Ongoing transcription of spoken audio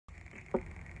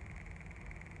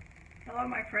Hello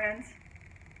my friends,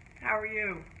 how are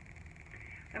you?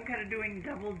 I'm kind of doing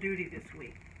double duty this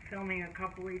week, filming a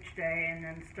couple each day and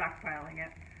then stockpiling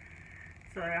it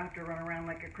so I don't have to run around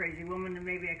like a crazy woman, and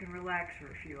maybe I can relax for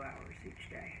a few hours each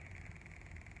day.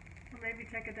 Or maybe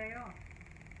take a day off.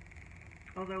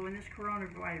 Although in this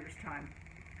coronavirus time,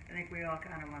 I think we all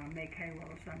kind of want to make hay while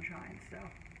the sun shines, so.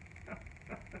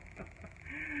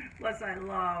 Plus I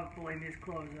love pulling these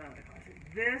clothes out of the closet.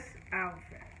 This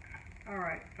outfit.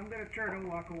 Alright, I'm going to turn and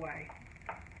walk away.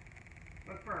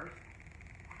 But first,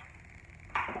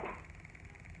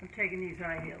 I'm taking these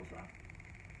high heels off.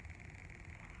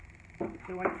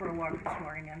 So I went for a walk this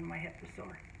morning and my hip was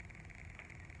sore.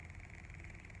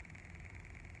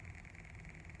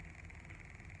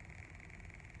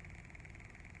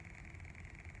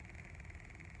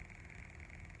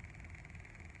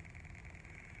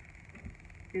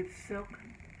 It's silk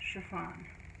chiffon,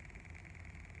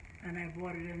 and I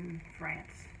bought it in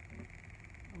France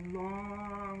a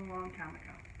long time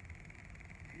ago.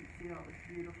 You see all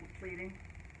this beautiful pleating.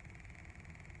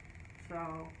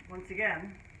 So once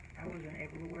again, I wasn't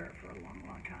able to wear it for a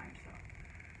long time, so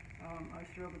I was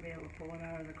thrilled to be able to pull it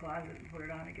out of the closet and put it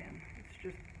on again. It's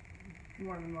just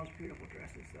one of the most beautiful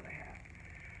dresses that I have.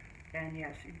 And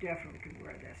yes, you definitely could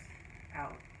wear this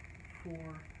out for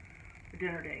a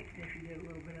dinner date. If you did a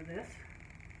little bit of this,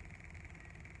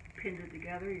 pinned it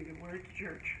together, you could wear it to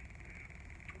church.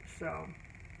 So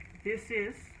this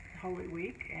is Holy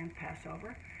Week and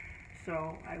Passover,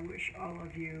 so I wish all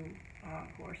of you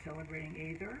who are celebrating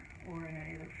either or in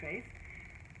any other faith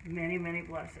many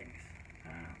blessings.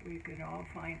 We can all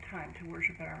find time to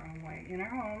worship in our own way, in our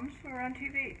homes or on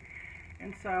TV.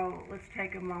 And so let's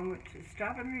take a moment to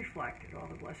stop and reflect at all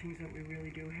the blessings that we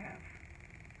really do have.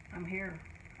 I'm here.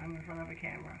 I'm in front of a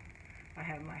camera. I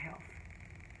have my health.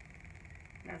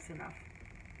 That's enough.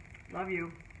 Love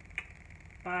you.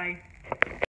 Bye.